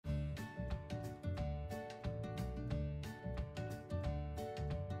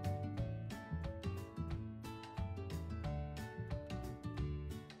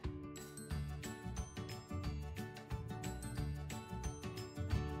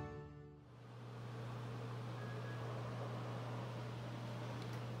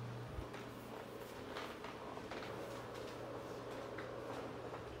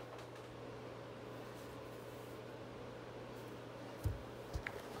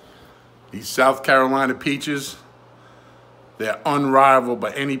These South Carolina peaches, they're unrivaled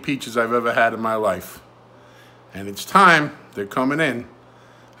by any peaches I've ever had in my life. And it's time, they're coming in.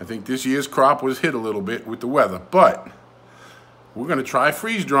 I think this year's crop was hit a little bit with the weather, but we're gonna try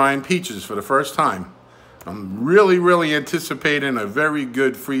freeze drying peaches for the first time. I'm really anticipating a very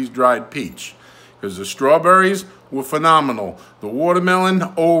good freeze dried peach because the strawberries were phenomenal. The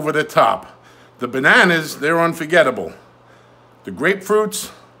watermelon, over the top. The bananas, they're unforgettable. The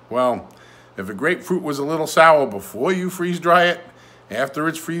grapefruits, well, if a grapefruit was a little sour before you freeze dry it, after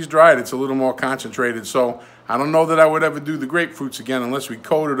it's freeze dried, it's a little more concentrated. So I don't know that I would ever do the grapefruits again unless we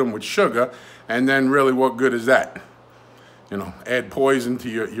coated them with sugar. And then really, what good is that? You know, add poison to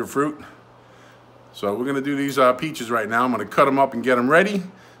your fruit. So we're gonna do these peaches right now. I'm gonna cut them up and get them ready.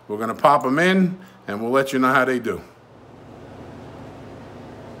 We're gonna pop them in and we'll let you know how they do.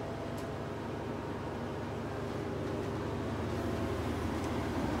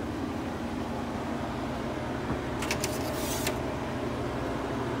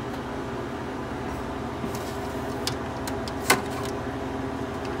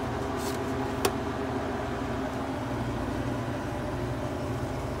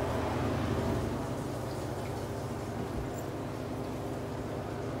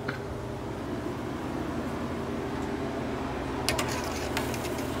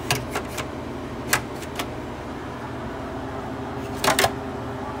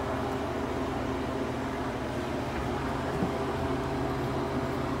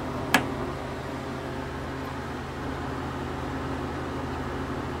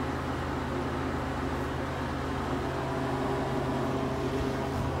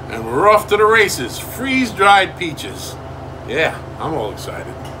 And we're off to the races. Freeze-dried peaches. Yeah, I'm all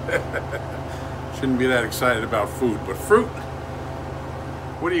excited. Shouldn't be that excited about food, but fruit,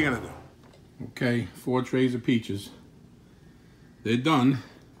 what are you gonna do? Okay, 4 trays of peaches. They're done.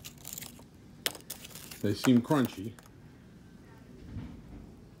 They seem crunchy.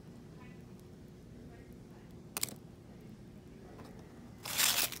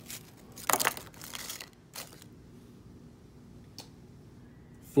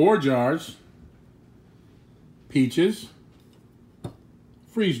 Four jars, peaches,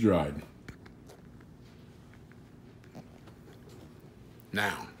 freeze-dried.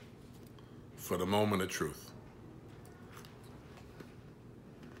 Now, for the moment of truth.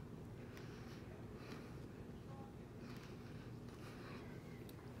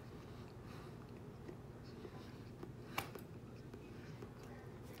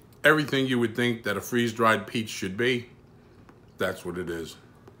 Everything you would think that a freeze-dried peach should be, that's what it is.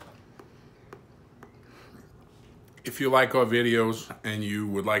 If you like our videos and you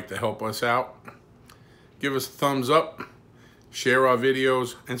would like to help us out, give us a thumbs up, share our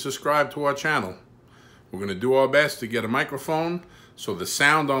videos, and subscribe to our channel. We're going to do our best to get a microphone so the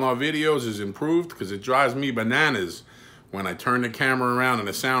sound on our videos is improved, because it drives me bananas when I turn the camera around and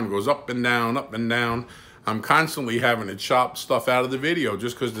the sound goes up and down, up and down. I'm constantly having to chop stuff out of the video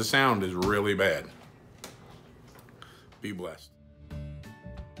just because the sound is really bad. Be blessed.